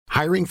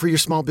Hiring for your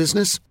small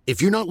business?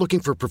 If you're not looking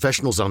for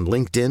professionals on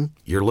LinkedIn,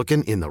 you're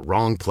looking in the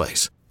wrong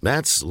place.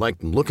 That's like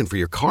looking for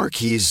your car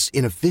keys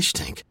in a fish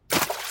tank.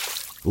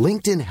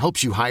 LinkedIn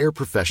helps you hire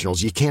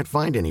professionals you can't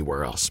find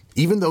anywhere else,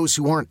 even those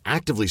who aren't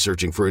actively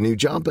searching for a new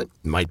job but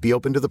might be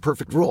open to the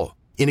perfect role.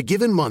 In a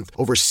given month,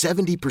 over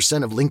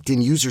 70% of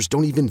LinkedIn users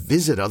don't even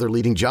visit other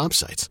leading job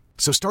sites.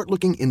 So start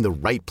looking in the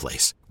right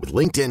place. With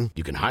LinkedIn,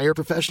 you can hire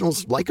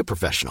professionals like a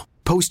professional.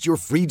 Post your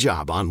free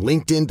job on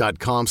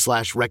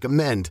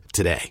linkedin.com/recommend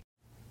today.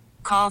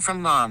 Call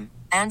from mom.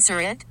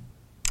 Answer it.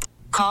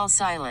 Call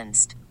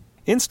silenced.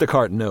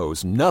 Instacart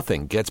knows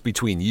nothing gets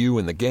between you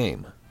and the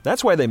game.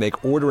 That's why they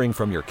make ordering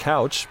from your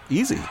couch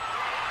easy.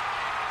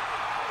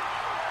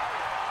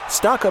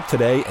 Stock up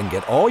today and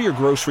get all your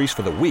groceries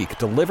for the week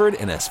delivered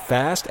in as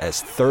fast as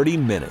 30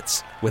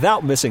 minutes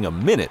without missing a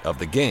minute of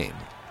the game.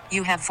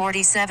 You have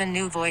 47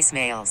 new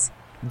voicemails.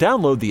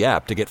 Download the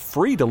app to get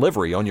free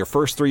delivery on your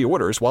first 3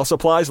 orders while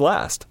supplies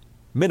last.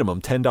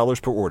 Minimum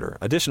 $10 per order.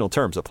 Additional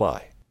terms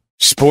apply.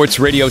 Sports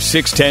Radio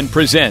 610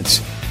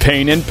 presents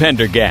Payne and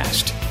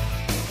Pendergast.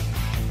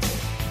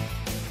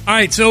 All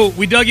right, so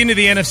we dug into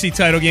the NFC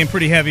title game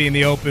pretty heavy in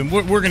the open.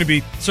 We're going to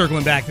be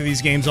circling back to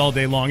these games all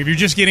day long. If you're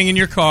just getting in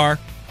your car,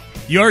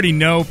 you already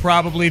know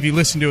probably if you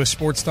listen to a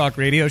sports talk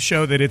radio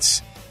show that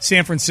it's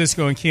San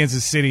Francisco and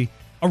Kansas City.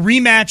 A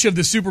rematch of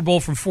the Super Bowl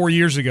from 4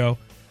 years ago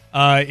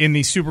in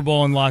the Super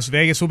Bowl in Las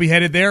Vegas. We'll be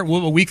headed there.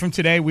 A week from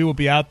today, we will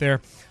be out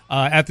there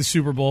at the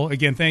Super Bowl.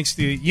 Again, thanks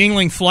to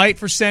Yingling Flight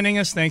for sending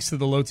us. Thanks to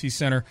the Lotte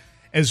Center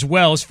as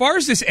well. As far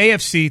as this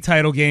AFC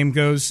title game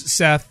goes,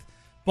 Seth,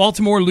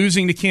 Baltimore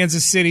losing to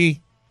Kansas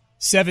City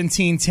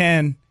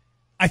 17-10.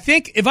 I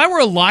think if I were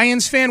a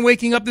Lions fan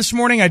waking up this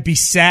morning, I'd be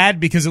sad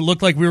because it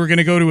looked like we were going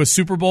to go to a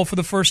Super Bowl for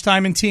the first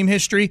time in team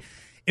history.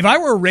 If I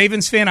were a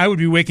Ravens fan, I would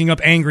be waking up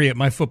angry at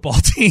my football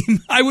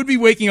team. I would be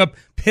waking up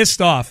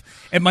pissed off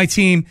at my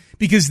team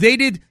because they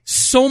did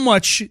so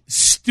much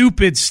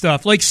stupid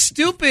stuff. Like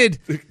stupid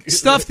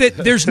stuff that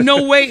there's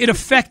no way it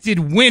affected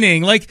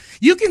winning. Like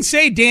you can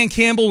say Dan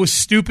Campbell was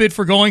stupid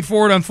for going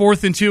for it on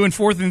 4th and 2 and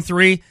 4th and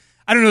 3.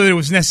 I don't know that it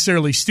was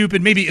necessarily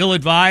stupid, maybe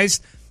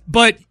ill-advised,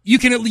 but you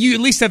at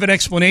least have an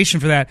explanation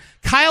for that.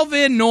 Kyle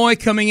Van Noy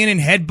coming in and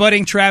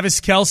headbutting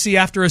Travis Kelce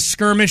after a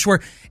skirmish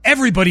where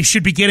everybody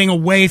should be getting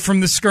away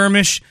from the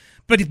skirmish,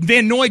 but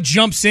Van Noy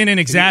jumps in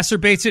and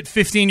exacerbates it,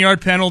 15-yard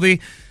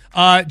penalty.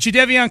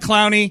 Jadeveon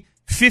Clowney,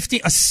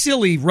 a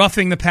silly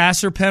roughing the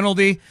passer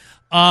penalty.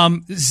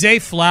 Zay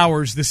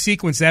Flowers, the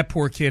sequence that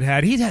poor kid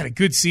had, he'd had a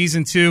good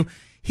season too.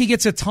 He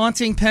gets a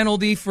taunting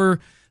penalty for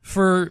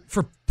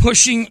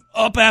pushing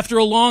up after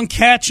a long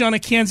catch on a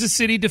Kansas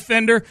City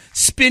defender,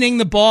 spinning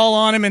the ball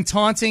on him and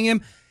taunting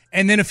him,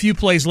 and then a few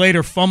plays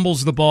later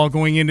fumbles the ball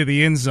going into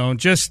the end zone.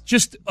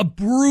 Just a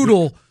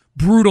brutal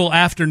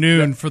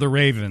afternoon for the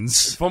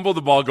Ravens. Fumbled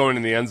the ball going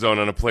in the end zone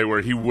on a play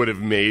where he would have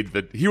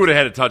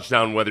had a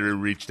touchdown whether he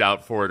reached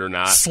out for it or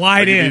not.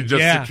 Slide in,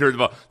 secured the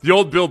ball. The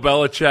old Bill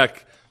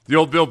Belichick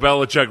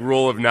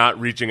rule of not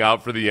reaching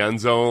out for the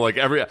end zone.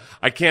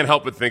 I can't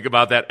help but think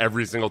about that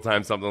every single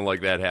time something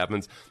like that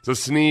happens. So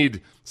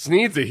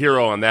Snead's a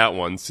hero on that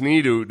one.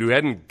 Snead, who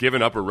hadn't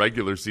given up a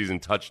regular season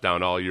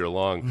touchdown all year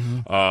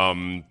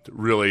long,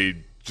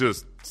 really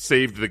just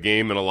saved the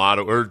game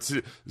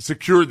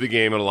secured the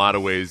game in a lot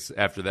of ways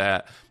after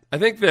that. I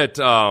think that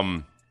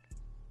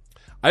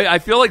I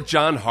feel like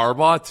John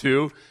Harbaugh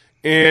too.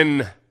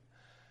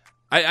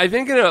 I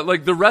think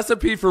the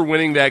recipe for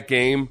winning that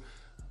game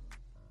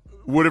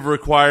would have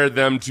required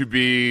them to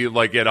be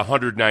like at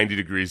 190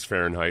 degrees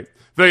Fahrenheit.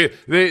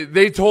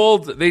 They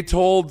told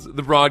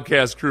the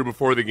broadcast crew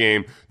before the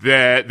game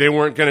that they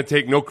weren't going to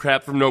take no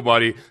crap from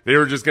nobody. They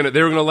were going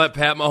to let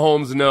Pat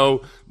Mahomes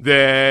know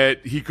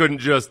that he couldn't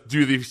just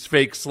do these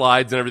fake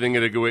slides and everything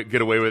and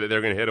get away with it.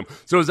 They're going to hit him.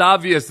 So it was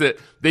obvious that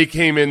they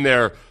came in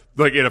there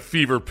like at a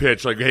fever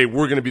pitch, like, hey,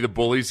 we're going to be the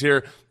bullies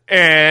here.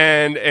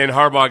 And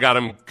Harbaugh got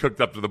him cooked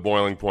up to the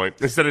boiling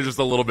point instead of just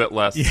a little bit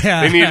less.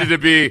 Yeah. They needed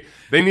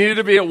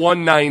to be at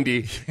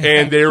 190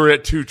 and they were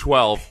at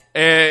 212.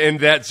 And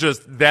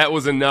that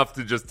was enough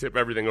to just tip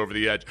everything over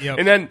the edge. Yep.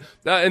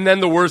 And then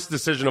the worst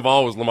decision of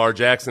all was Lamar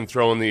Jackson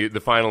throwing the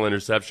final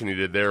interception he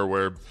did there,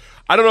 where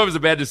I don't know if it was a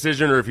bad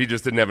decision or if he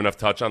just didn't have enough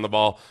touch on the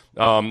ball.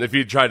 If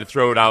he tried to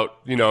throw it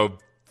out,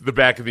 the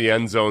back of the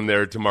end zone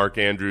there to Mark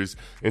Andrews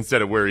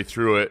instead of where he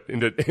threw it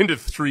into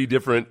 3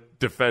 different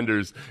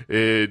defenders,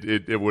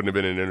 it wouldn't have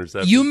been an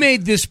interception. You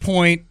made this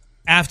point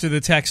after the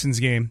Texans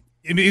game.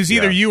 It was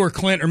either you or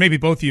Clint, or maybe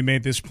both of you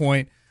made this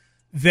point,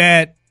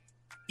 that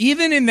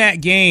even in that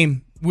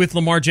game with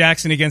Lamar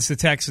Jackson against the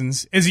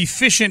Texans, as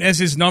efficient as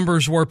his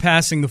numbers were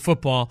passing the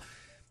football,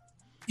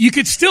 you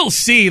could still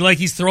see like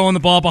he's throwing the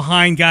ball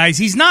behind guys.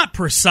 He's not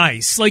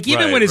precise. Like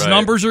even when his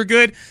numbers are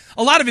good,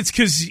 a lot of it's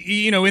because,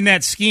 in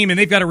that scheme, and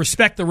they've got to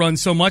respect the run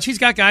so much, he's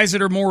got guys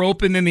that are more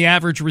open than the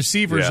average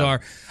receivers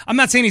are. I'm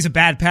not saying he's a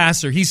bad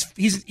passer.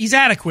 He's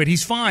adequate.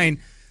 He's fine.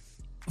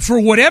 For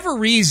whatever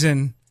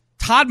reason,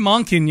 Todd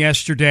Monken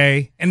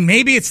yesterday, and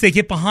maybe it's they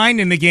get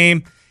behind in the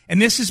game,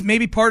 and this is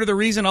maybe part of the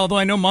reason, although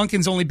I know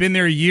Monken's only been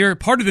there a year,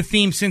 part of the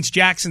theme since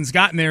Jackson's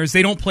gotten there is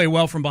they don't play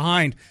well from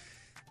behind.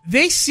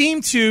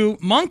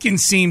 Monken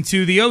seemed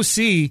to, the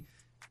OC,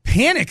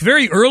 panic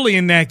very early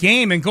in that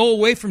game and go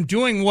away from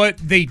doing what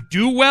they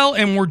do well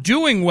and were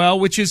doing well,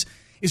 which is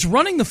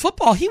running the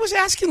football. He was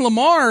asking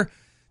Lamar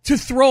to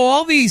throw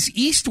all these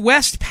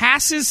east-west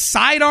passes,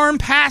 sidearm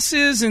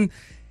passes, and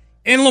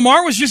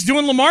Lamar was just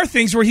doing Lamar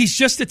things where he's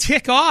just a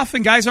tick off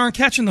and guys aren't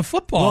catching the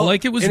football.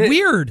 It was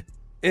weird.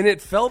 And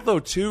it felt, though,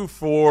 too,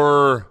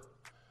 for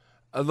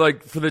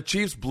the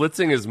Chiefs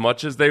blitzing as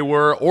much as they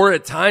were, or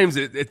at times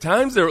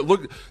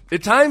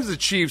the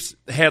Chiefs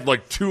had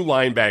like two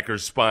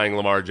linebackers spying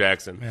Lamar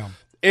Jackson. Yeah.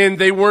 And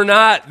they were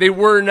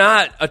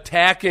not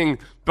attacking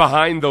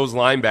behind those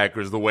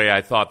linebackers the way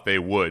I thought they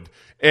would.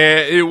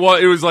 And it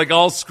was like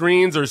all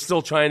screens are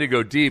still trying to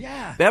go deep.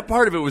 Yeah. That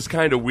part of it was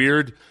kind of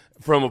weird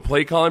from a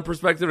play calling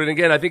perspective. And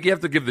again, I think you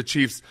got to give the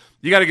Chiefs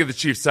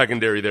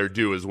secondary their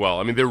due as well.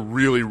 I mean, they're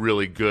really,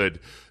 really good.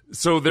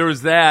 So there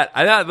was that.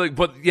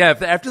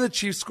 After the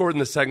Chiefs scored in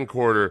the second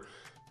quarter,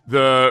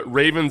 the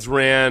Ravens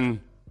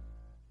ran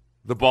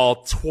the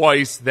ball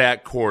twice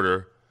that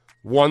quarter.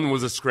 One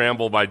was a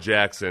scramble by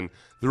Jackson.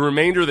 The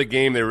remainder of the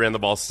game, they ran the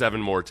ball 7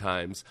 more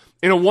times.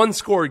 In a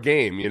one-score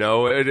game,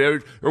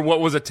 or what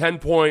was a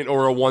 10-point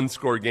or a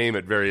one-score game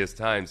at various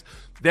times.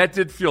 That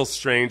did feel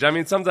strange. I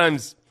mean,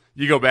 sometimes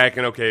you go back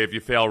and, okay, if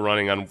you fail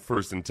running on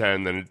 1st and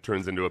 10, then it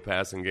turns into a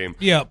passing game.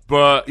 Yeah.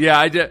 But, yeah,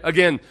 I did.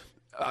 Again,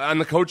 on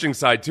the coaching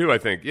side, too, I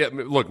think. Yeah,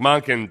 look,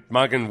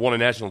 Monken won a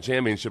national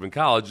championship in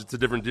college. It's a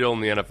different deal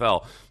in the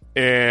NFL.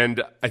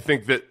 And I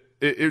think that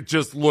it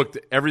just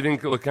everything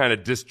looked kind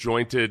of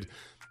disjointed.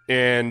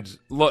 And,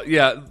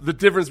 the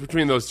difference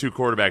between those two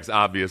quarterbacks,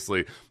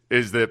 obviously,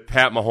 is that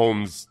Pat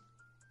Mahomes,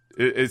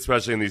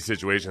 especially in these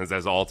situations,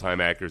 has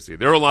all-time accuracy.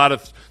 There were a lot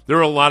of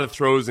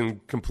throws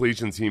and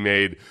completions he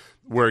made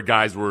where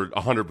guys were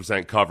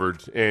 100%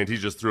 covered, and he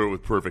just threw it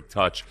with perfect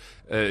touch.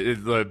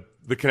 The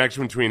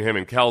connection between him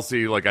and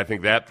Kelsey, I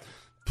think that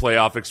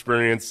playoff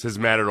experience has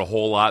mattered a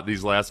whole lot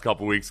these last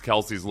couple weeks.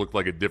 Kelsey's looked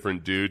like a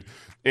different dude.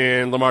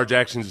 And Lamar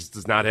Jackson just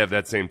does not have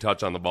that same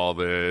touch on the ball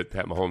that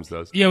Pat Mahomes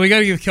does. Yeah, we got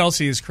to give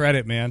Kelsey his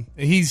credit, man.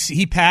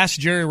 He passed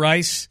Jerry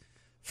Rice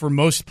for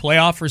most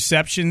playoff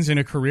receptions in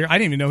a career. I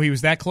didn't even know he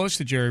was that close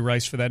to Jerry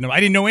Rice for that number. I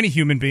didn't know any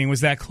human being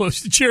was that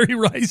close to Jerry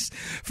Rice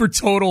for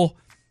total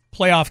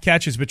playoff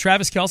catches. But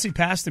Travis Kelce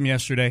passed him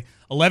yesterday.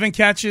 11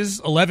 catches,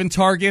 11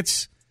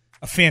 targets,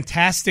 a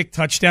fantastic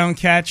touchdown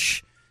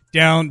catch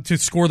down to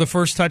score the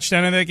first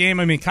touchdown of that game.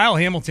 I mean, Kyle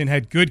Hamilton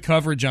had good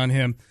coverage on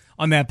him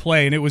on that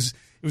play, and it was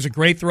a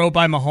great throw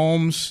by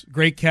Mahomes,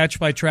 great catch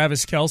by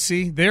Travis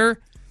Kelce.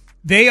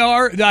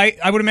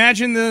 I would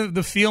imagine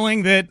the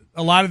feeling that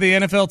a lot of the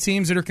NFL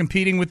teams that are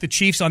competing with the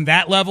Chiefs on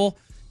that level,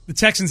 the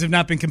Texans have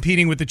not been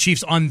competing with the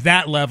Chiefs on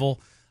that level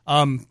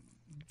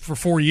for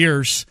 4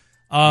 years.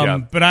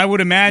 But I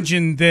would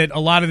imagine that a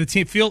lot of the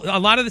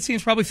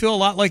teams probably feel a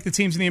lot like the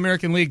teams in the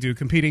American League do,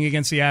 competing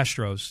against the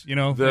Astros.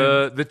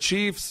 The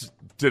Chiefs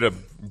did a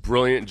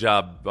brilliant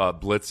job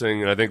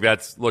blitzing, and I think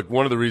that's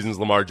one of the reasons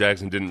Lamar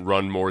Jackson didn't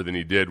run more than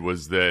he did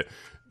was that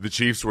the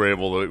Chiefs were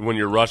able to, when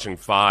you're rushing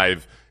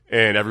 5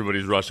 and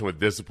everybody's rushing with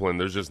discipline,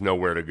 there's just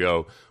nowhere to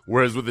go.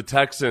 Whereas with the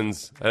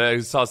Texans,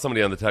 I saw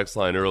somebody on the text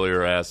line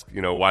earlier ask,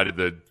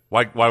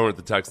 why weren't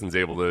the Texans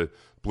able to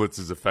blitz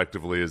as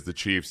effectively as the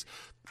Chiefs?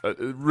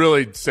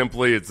 Really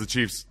simply, it's the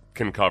Chiefs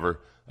can cover.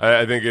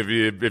 I think if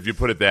you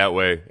put it that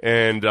way,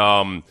 and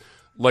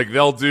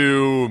they'll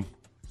do.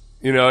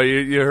 You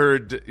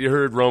heard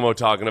Romo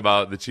talking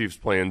about the Chiefs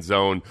playing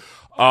zone.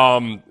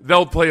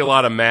 They'll play a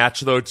lot of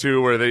match though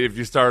too, where if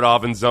you start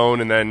off in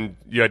zone and then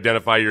you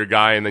identify your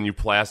guy and then you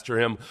plaster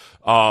him.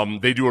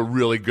 They do a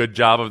really good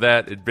job of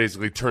that. It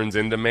basically turns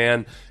into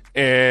man.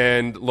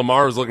 And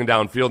Lamar was looking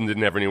downfield and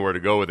didn't have anywhere to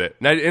go with it.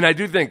 And I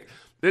do think.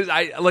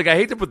 I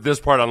hate to put this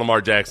part on Lamar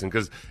Jackson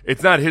because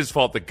it's not his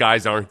fault that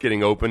guys aren't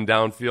getting open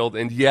downfield,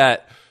 and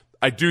yet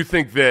I do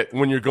think that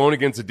when you're going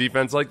against a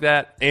defense like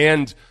that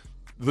and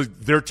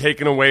they're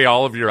taking away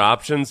all of your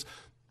options,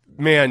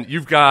 man,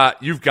 you've got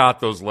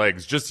those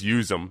legs. Just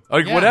use them.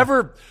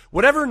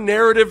 Whatever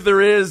narrative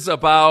there is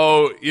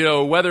about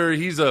whether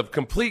he's a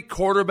complete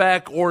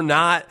quarterback or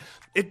not,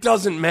 it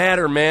doesn't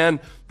matter, man.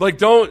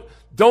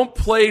 Don't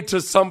play to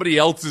somebody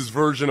else's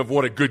version of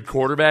what a good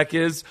quarterback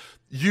is.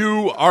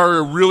 You are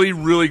a really,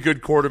 really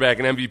good quarterback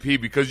and MVP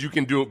because you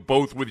can do it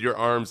both with your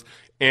arms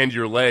and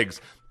your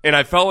legs. And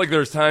I felt like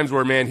there's times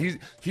where, man,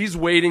 he's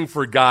waiting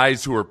for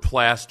guys who are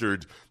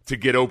plastered to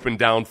get open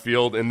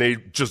downfield, and they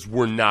just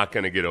were not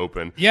going to get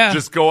open. Yeah.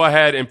 Just go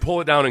ahead and pull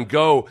it down and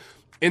go.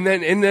 And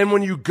then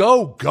when you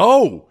go.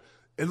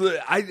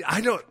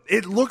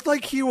 It looked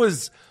like he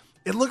was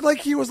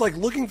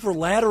looking for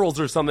laterals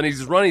or something.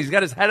 He's running. He's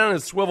got his head on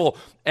his swivel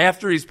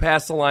after he's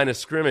past the line of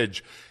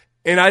scrimmage.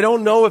 And I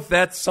don't know if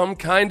that's some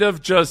kind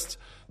of just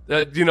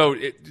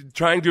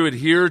trying to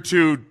adhere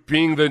to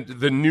being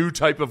the new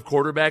type of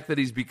quarterback that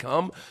he's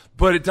become,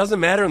 but it doesn't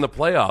matter in the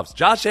playoffs.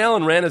 Josh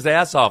Allen ran his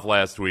ass off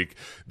last week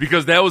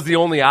because that was the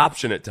only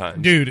option at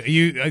times. Dude,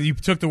 you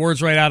took the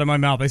words right out of my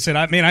mouth. I said,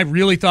 I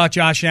really thought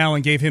Josh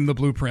Allen gave him the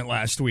blueprint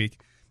last week.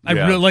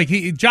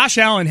 Josh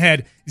Allen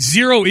had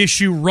zero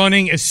issue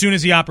running as soon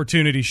as the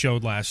opportunity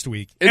showed last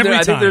week.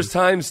 I think there's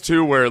times,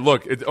 too, where,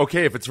 look,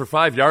 if it's for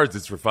 5 yards,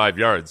 it's for 5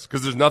 yards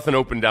because there's nothing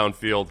open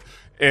downfield.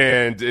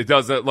 And it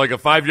doesn't, like a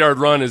 5-yard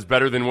run is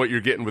better than what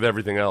you're getting with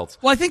everything else.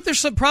 Well, I think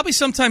there's probably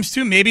sometimes,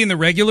 too, maybe in the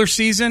regular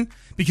season,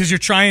 because you're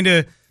trying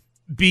to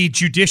be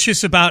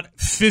judicious about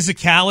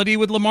physicality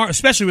with Lamar,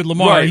 especially with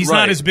Lamar. Right, He's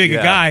not as big a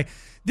guy.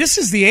 This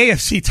is the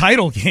AFC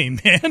title game,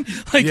 man.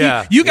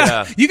 You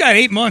got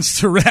 8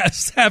 months to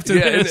rest after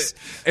this.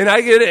 And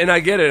I get it,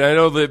 I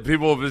know that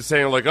people have been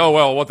saying like, "Oh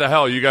well, what the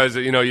hell? You guys,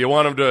 you don't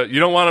want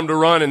him to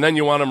run, and then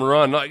you want him to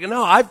run." Like,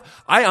 no,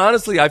 I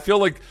honestly feel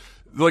like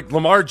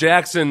Lamar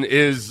Jackson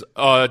is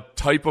a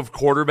type of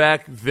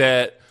quarterback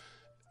that,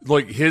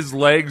 like, his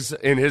legs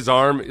and his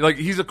arm, like,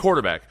 he's a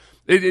quarterback.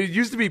 It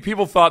used to be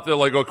people thought that,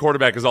 like, a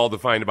quarterback is all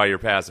defined by your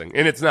passing,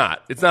 and it's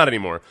not. It's not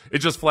anymore. It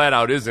just flat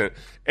out isn't.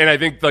 And I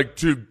think, like,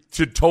 to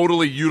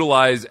totally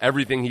utilize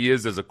everything he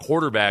is as a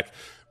quarterback,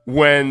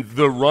 when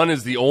the run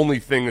is the only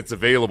thing that's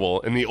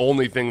available and the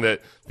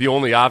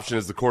only option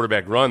is the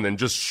quarterback run, then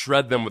just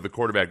shred them with the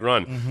quarterback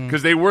run.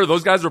 Because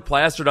those guys were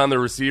plastered on their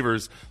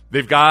receivers.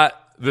 They've got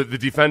the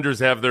defenders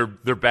have their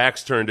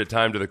backs turned at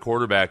time to the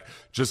quarterback.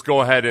 Just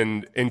go ahead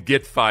and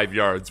get 5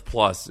 yards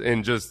plus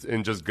and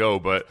just go.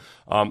 But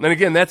and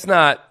again, that's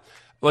not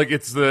like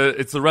it's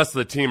the rest of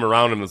the team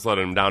around him that's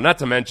letting him down. Not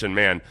to mention,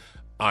 man,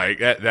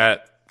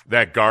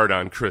 that guard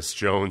on Chris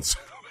Jones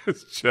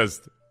was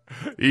just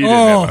he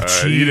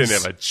didn't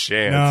have a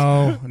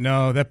chance.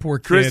 No, that poor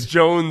kid. Chris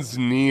Jones'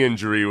 knee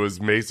injury was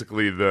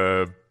basically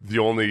the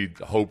only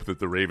hope that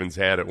the Ravens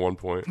had at one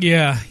point.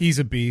 Yeah, he's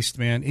a beast,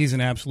 man. He's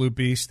an absolute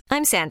beast.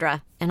 I'm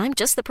Sandra, and I'm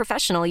just the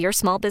professional your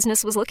small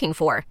business was looking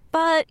for.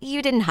 But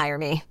you didn't hire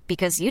me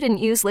because you didn't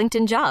use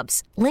LinkedIn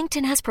Jobs.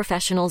 LinkedIn has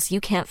professionals you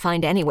can't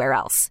find anywhere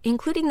else,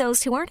 including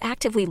those who aren't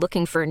actively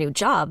looking for a new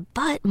job,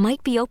 but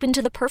might be open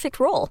to the perfect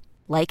role,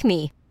 like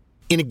me.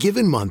 In a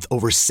given month,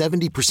 over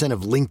 70%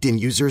 of LinkedIn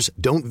users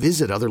don't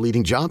visit other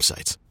leading job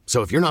sites.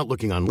 So if you're not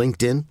looking on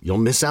LinkedIn, you'll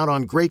miss out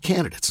on great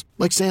candidates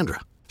like Sandra.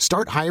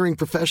 Start hiring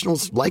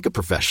professionals like a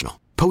professional.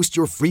 Post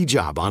your free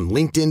job on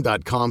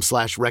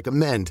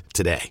linkedin.com/recommend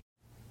today.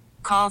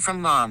 Call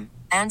from mom.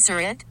 Answer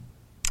it.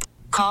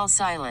 Call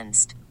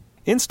silenced.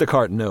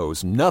 Instacart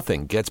knows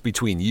nothing gets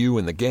between you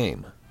and the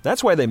game.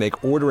 That's why they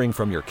make ordering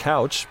from your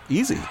couch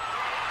easy.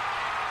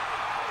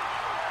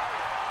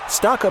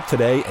 Stock up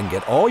today and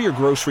get all your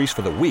groceries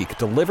for the week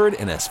delivered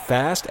in as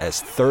fast as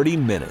 30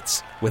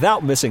 minutes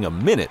without missing a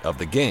minute of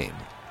the game.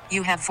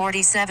 You have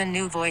 47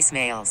 new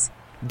voicemails.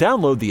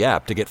 Download the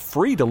app to get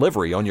free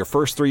delivery on your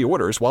first 3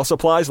 orders while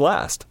supplies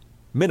last.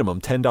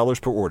 Minimum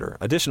 $10 per order.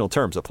 Additional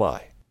terms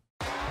apply.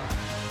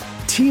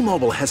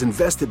 T-Mobile has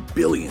invested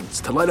billions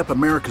to light up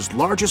America's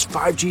largest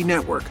 5G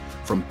network,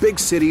 from big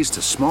cities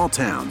to small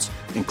towns,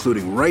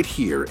 including right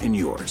here in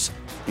yours.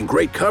 And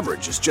great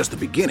coverage is just the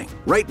beginning.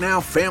 Right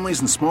now, families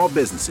and small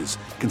businesses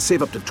can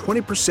save up to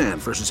 20%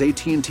 versus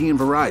AT&T and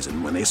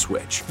Verizon when they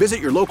switch. Visit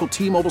your local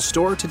T-Mobile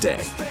store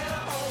today.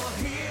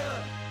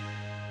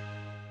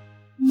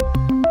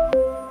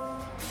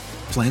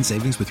 Plan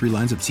savings with 3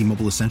 lines of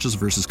T-Mobile Essentials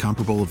versus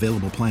comparable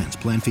available plans.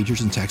 Plan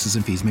features and taxes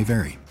and fees may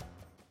vary.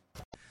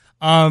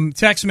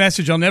 Text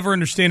message, I'll never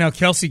understand how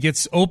Kelsey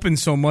gets open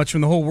so much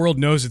when the whole world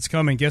knows it's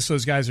coming. Guess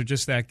those guys are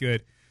just that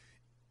good.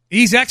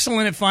 He's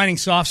excellent at finding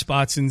soft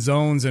spots in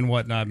zones and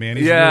whatnot, man.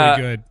 He's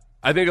really good.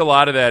 I think a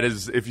lot of that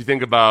is if you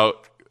think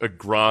about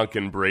Gronk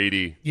and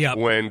Brady. Yep.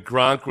 When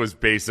Gronk was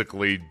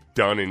basically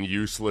done and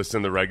useless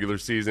in the regular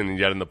season and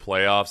yet in the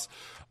playoffs,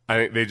 I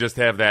think they just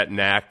have that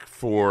knack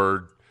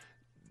for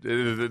 –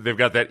 they've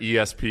got that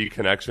ESP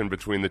connection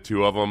between the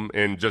two of them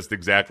and just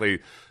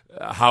exactly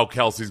how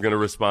Kelsey's going to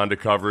respond to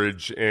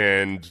coverage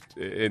and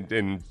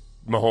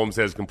Mahomes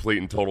has complete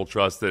and total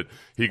trust that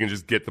he can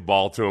just get the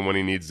ball to him when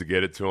he needs to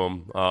get it to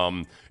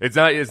him. It's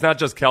not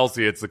just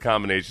Kelsey; it's the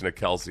combination of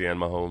Kelsey and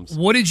Mahomes.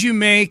 What did you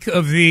make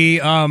of the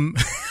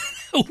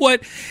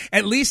what?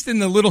 At least in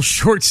the little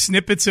short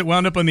snippets that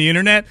wound up on the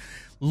internet,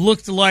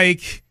 looked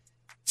like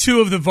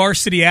 2 of the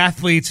varsity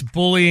athletes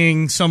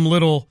bullying some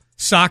little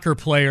soccer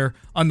player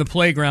on the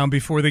playground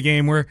before the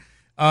game, where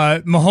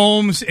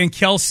Mahomes and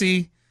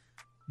Kelsey.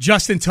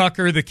 Justin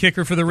Tucker, the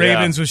kicker for the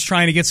Ravens, was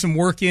trying to get some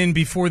work in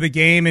before the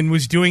game and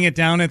was doing it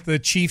down at the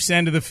Chiefs'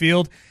 end of the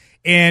field.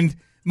 And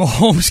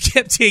Mahomes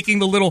kept taking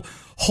the little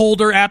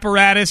holder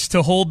apparatus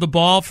to hold the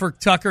ball for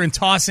Tucker and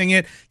tossing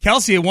it.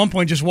 Kelsey at one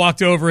point just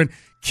walked over and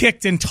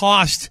kicked and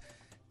tossed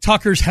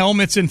Tucker's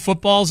helmets and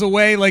footballs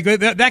away. Like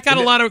that got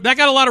a lot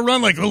of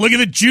run. Like, oh, look at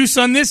the juice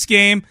on this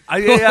game.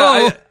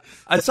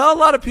 I saw a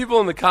lot of people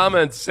in the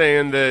comments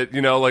saying that,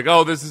 like,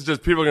 oh, this is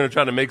just people are going to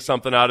try to make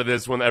something out of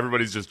this when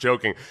everybody's just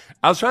joking.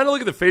 I was trying to look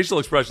at the facial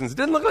expressions. It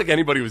didn't look like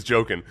anybody was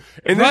joking.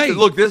 And right.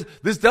 Look,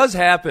 this does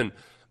happen.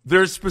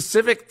 there's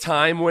specific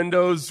time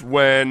windows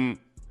when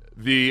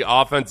the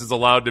offense is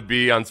allowed to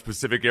be on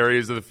specific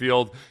areas of the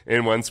field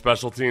and when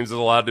special teams is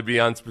allowed to be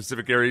on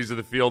specific areas of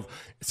the field.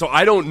 So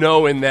I don't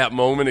know in that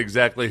moment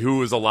exactly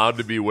who is allowed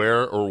to be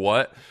where or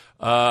what.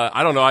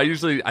 I don't know.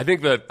 I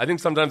think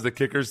sometimes the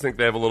kickers think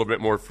they have a little bit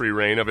more free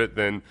reign of it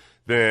than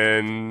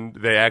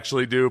they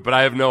actually do, but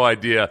I have no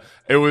idea.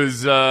 It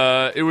was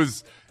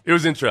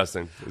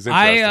interesting.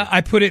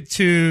 I put it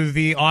to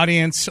the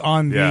audience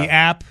on the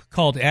app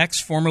called X,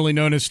 formerly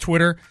known as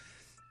Twitter.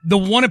 The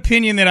one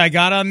opinion that I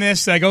got on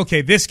this, like,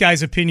 okay, this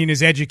guy's opinion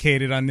is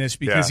educated on this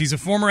because he's a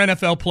former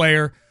NFL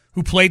player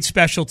who played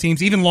special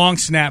teams, even long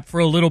snap for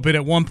a little bit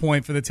at one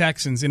point for the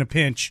Texans in a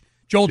pinch.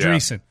 Joel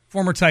Dreesen,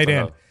 former tight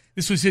end.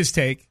 This was his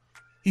take.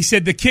 He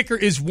said the kicker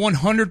is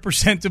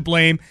 100% to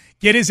blame.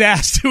 Get his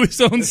ass to his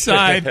own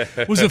side.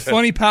 Was a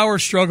funny power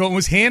struggle and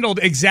was handled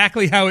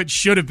exactly how it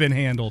should have been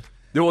handled.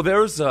 Yeah, well,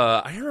 there was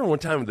I remember one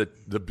time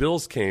that the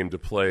Bills came to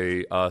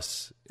play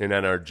us in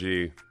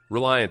NRG,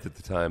 Reliant at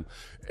the time,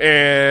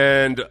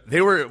 and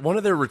one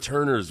of their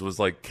returners was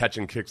like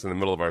catching kicks in the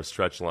middle of our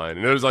stretch line,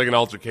 and there was like an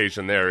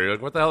altercation there. You're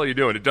like, what the hell are you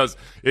doing? It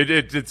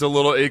gets a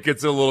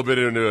little bit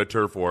into a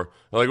turf war.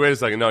 I'm like, wait a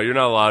second, no, you're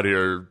not allowed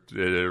here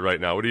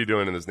right now. What are you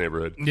doing in this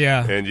neighborhood?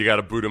 Yeah, and you got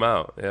to boot him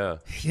out. Yeah,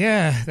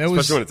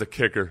 especially when it's a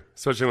kicker,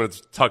 especially when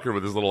it's Tucker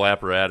with his little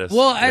apparatus.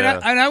 Well,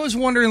 and I was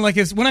wondering, like,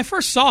 when I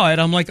first saw it,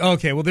 I'm like,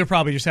 okay, well, they're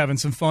probably just having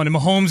some fun. And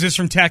Mahomes is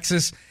from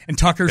Texas, and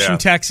Tucker's from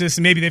Texas,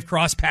 and maybe they've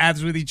crossed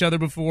paths with each other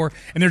before,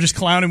 and they're just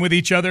clowning with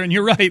each other. And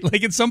you're right,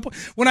 like at some point,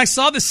 when I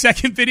saw the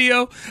second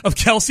video of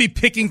Kelsey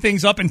picking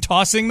things up and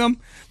tossing them,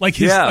 like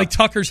like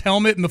Tucker's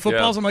helmet and the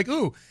footballs, I'm like,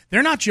 ooh,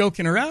 they're not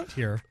joking around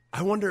here.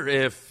 I wonder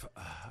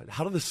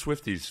how do the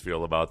Swifties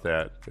feel about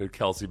that?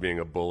 Kelsey being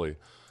a bully.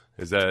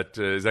 Is that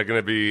going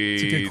to be?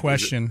 It's a good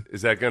question.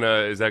 Is that going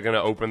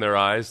to open their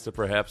eyes to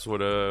perhaps what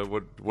type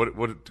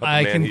of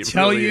I man can he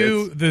tell really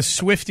you, is? the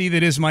Swiftie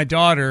that is my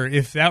daughter,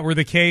 if that were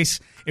the case,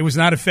 it was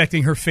not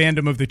affecting her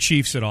fandom of the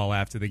Chiefs at all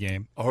after the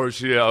game.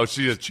 She's a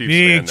Chiefs fan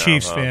Big now.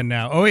 Chiefs fan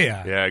now. Oh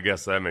yeah. Yeah, I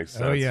guess that makes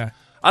sense. Oh yeah.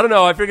 I don't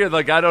know. I figured,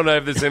 like, I don't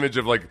have this image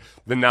of, like,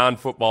 the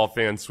non-football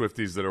fan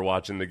Swifties that are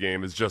watching the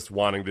game is just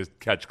wanting to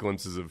catch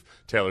glimpses of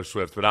Taylor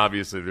Swift. But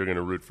obviously, they're going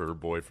to root for her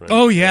boyfriend.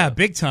 Oh, yeah.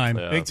 Big time.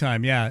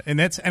 Yeah.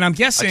 And I'm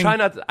guessing.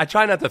 I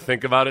try not to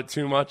think about it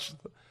too much.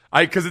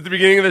 Because at the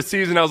beginning of the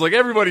season, I was like,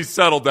 everybody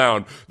settle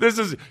down.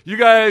 You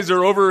guys are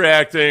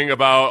overreacting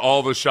about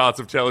all the shots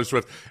of Taylor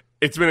Swift.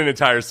 It's been an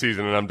entire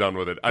season, and I'm done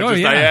with it.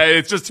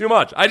 It's just too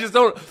much. I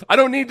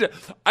don't need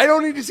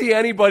to see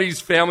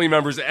anybody's family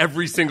members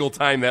every single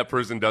time that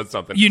person does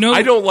something.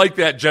 I don't like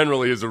that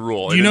generally as a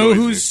rule. You know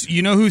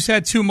who's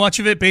had too much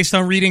of it based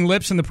on reading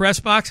lips in the press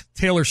box?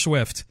 Taylor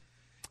Swift.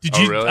 Did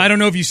you? Really? I don't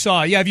know if you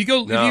saw. Yeah, if you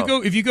go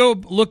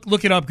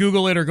look it up,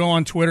 Google it, or go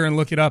on Twitter and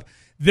look it up.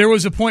 There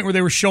was a point where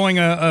they were showing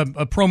a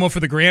promo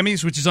for the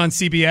Grammys, which is on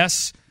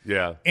CBS.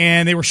 Yeah.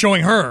 And they were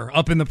showing her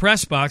up in the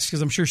press box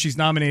because I'm sure she's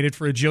nominated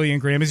for a jillion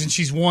Grammys, and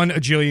she's won a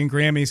jillion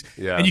Grammys.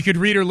 Yeah. And you could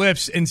read her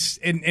lips, and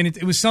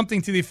it was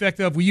something to the effect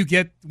of, "Will you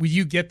get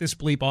this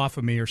bleep off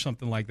of me?" or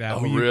something like that.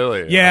 Oh,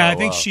 really? Yeah, I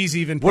think she's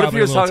even. What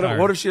probably if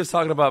she was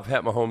talking about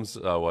Pat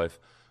Mahomes' wife?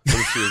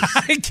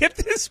 Get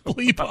this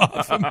bleep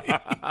off of me.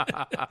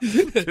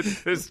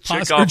 This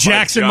chick Oscar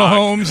Jackson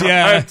Mahomes,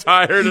 yeah. I'm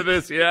tired of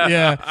this,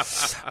 yeah.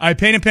 All right,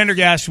 Payne and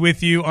Pendergast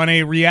with you on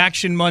a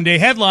Reaction Monday.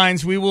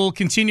 Headlines, we will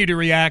continue to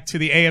react to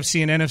the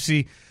AFC and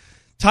NFC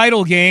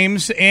title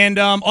games, and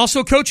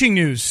also coaching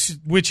news,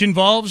 which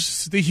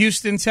involves the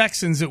Houston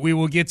Texans that we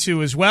will get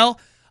to as well.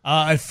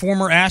 A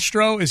former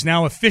Astro is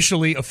now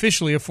officially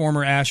a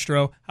former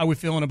Astro. How are we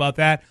feeling about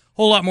that?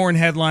 Whole lot more in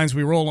headlines.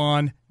 We roll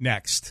on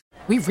next.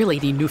 We really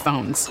need new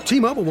phones.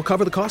 T-Mobile will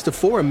cover the cost of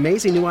 4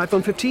 amazing new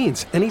iPhone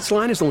 15s, and each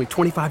line is only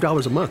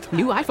 $25 a month.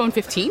 New iPhone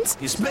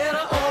 15s? It's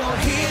better over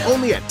here.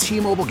 Only at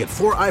T-Mobile, get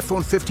 4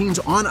 iPhone 15s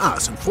on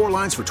us and 4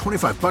 lines for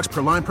 $25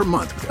 per line per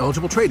month with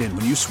eligible trade-in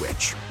when you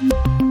switch.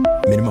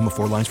 Minimum of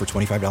 4 lines for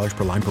 $25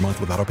 per line per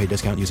month with autopay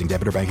discount using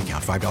debit or bank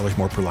account. $5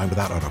 more per line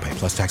without autopay,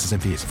 plus taxes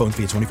and fees. Phone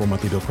fee at 24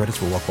 monthly bill credits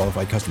for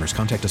well-qualified customers.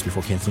 Contact us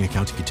before canceling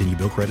account to continue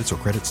bill credits or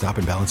credit stop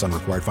and balance on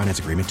required finance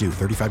agreement due.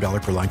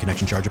 $35 per line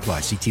connection charge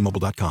applies. See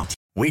T-Mobile.com.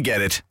 We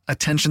get it.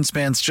 Attention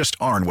spans just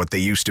aren't what they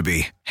used to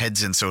be.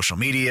 Heads in social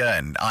media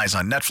and eyes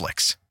on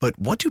Netflix. But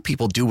what do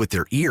people do with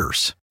their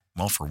ears?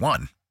 Well, for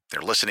one,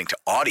 they're listening to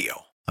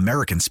audio.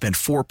 Americans spend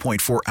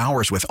 4.4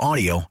 hours with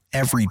audio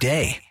every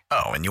day.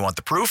 Oh, and you want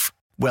the proof?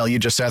 Well, you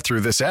just sat through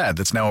this ad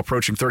that's now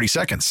approaching 30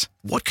 seconds.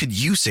 What could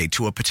you say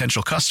to a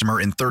potential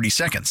customer in 30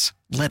 seconds?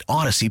 Let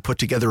Odyssey put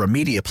together a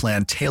media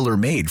plan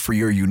tailor-made for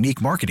your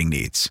unique marketing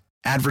needs.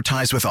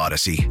 Advertise with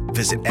Odyssey.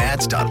 Visit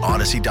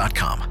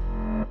ads.odyssey.com.